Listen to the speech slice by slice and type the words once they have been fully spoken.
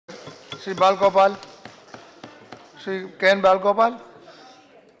Sri Balagopal, Sri N Balagopal.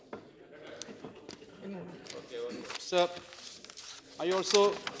 Sir, I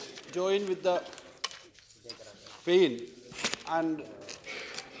also join with the pain and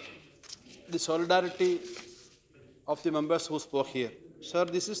the solidarity of the members who spoke here. Sir,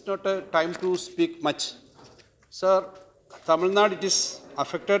 this is not a time to speak much. Sir, Tamil Nadu, it is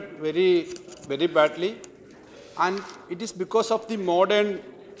affected very, very badly, and it is because of the modern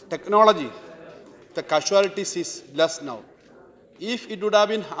technology. The casualties is less now. If it would have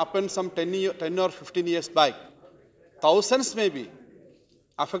been happened some 10 or 15 years back, thousands may be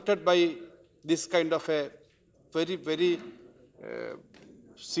affected by this kind of a very, very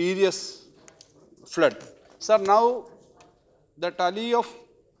serious flood. Sir, now the tally of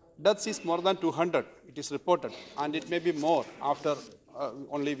deaths is more than 200. It is reported, and it may be more after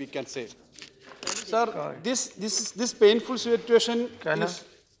only we can say. Sir, this painful situation is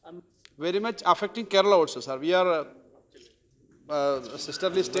very much affecting Kerala also, sir. We are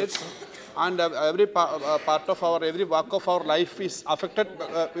sisterly states, and every part of our, every walk of our life is affected,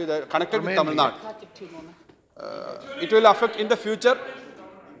 connected with Tamil Nadu. It will affect in the future.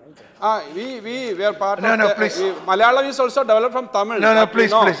 We are part of please. Malayalam is also developed from Tamil.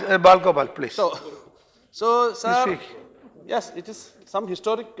 Please, Balagopal, please. So, sir, yes, it is some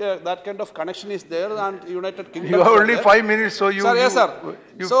historic, that kind of connection is there, and United Kingdom. You have only 5 minutes, so you... Sir, yes, sir.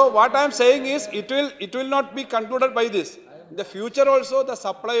 So, what I am saying is, it will not be concluded by this. In the future also, the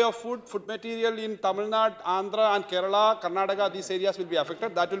supply of food material in Tamil Nadu, Andhra and Kerala, Karnataka, these areas will be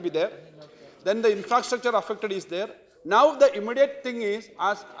affected. That will be there. Then the infrastructure affected is there. Now the immediate thing is,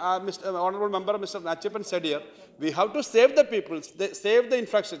 as Honorable Member Mr. Nachiappan said here, we have to save the people, save the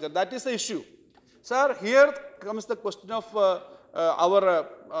infrastructure. That is the issue. Sir, here comes the question of our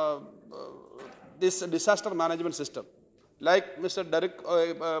this disaster management system. Like Mr. Derek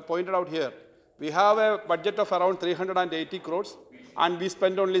pointed out here, we have a budget of around 380 crores, and we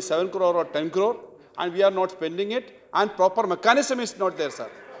spend only 7 crore or 10 crore, and we are not spending it, and proper mechanism is not there, sir.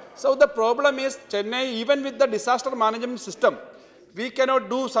 So the problem is, Chennai, even with the disaster management system, we cannot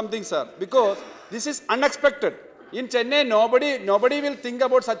do something, sir, because this is unexpected. In Chennai, nobody will think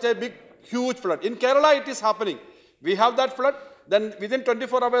about such a big, huge flood. In Kerala, it is happening. We have that flood, then within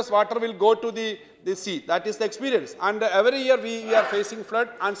 24 hours, water will go to the sea. That is the experience. And every year, we are facing flood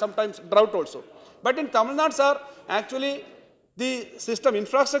and sometimes drought also. But in Tamil Nadu, sir, actually, the system,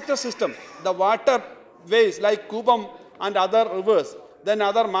 infrastructure system, the water ways like Kubam and other rivers, then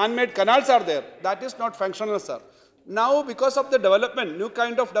other man-made canals are there. That is not functional, sir. Now, because of the development, new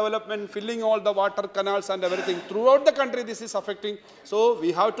kind of development, filling all the water canals and everything, throughout the country this is affecting. So,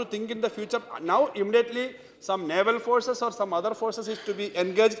 we have to think in the future. Now, immediately, some naval forces or some other forces is to be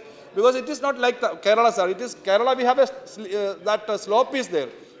engaged, because it is not like Kerala, sir. It is Kerala, we have that slope is there.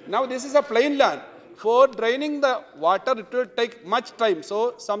 Now, this is a plain land. For draining the water, it will take much time.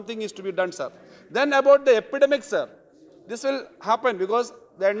 So, something is to be done, sir. Then about the epidemic, sir. This will happen because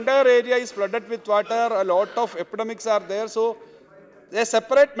the entire area is flooded with water, a lot of epidemics are there. So, a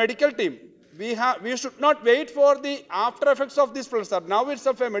separate medical team. We should not wait for the after effects of this flood, sir. Now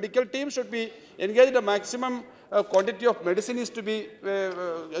itself a medical team should be engaged. The maximum quantity of medicine is to be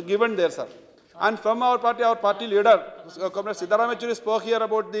given there, sir. And from our party leader, Comrade Siddharam Yechury spoke here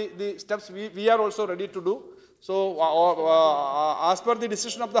about the steps we are also ready to do. So, as per the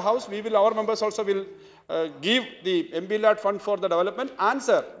decision of the House, our members also will give the MBLAD fund for the development. And,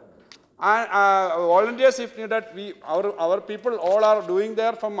 sir, volunteers if needed, our people all are doing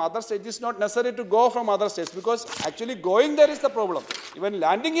there from other states. It is not necessary to go from other states, because actually going there is the problem. Even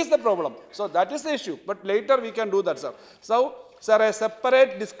landing is the problem. So, that is the issue. But later we can do that, sir. So, sir, a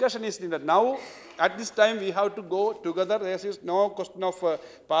separate discussion is needed. Now, at this time, we have to go together. There is no question of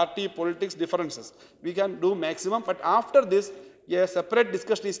party, politics, differences. We can do maximum. But after this, a separate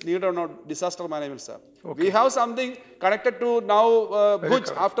discussion is needed on disaster management, sir. Okay. We have something connected to now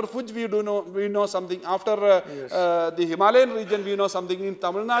Bhuj. After Bhuj, we know something. After the Himalayan region, we know something. In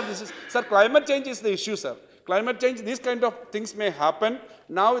Tamil Nadu, this is, sir, climate change is the issue, sir. Climate change, these kind of things may happen.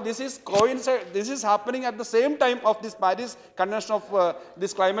 Now, this is happening at the same time of this Paris Convention of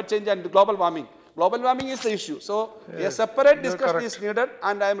this climate change and global warming. Global warming is the issue. So, yes, a separate discussion is needed,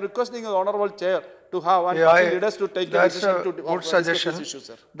 and I am requesting the Honorable Chair to have and leaders to take the decision to discuss this issue,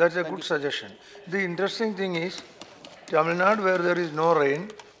 sir. That's a good suggestion. The interesting thing is, Tamil Nadu, where there is no rain,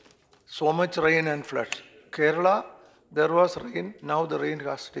 so much rain and floods. Kerala, there was rain, now the rain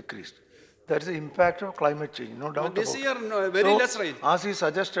has decreased. That is the impact of climate change, no doubt about it. This year, very less rain. As he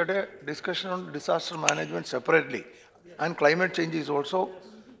suggested, a discussion on disaster management separately, and climate change is also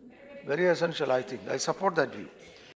very essential, I think. I support that view.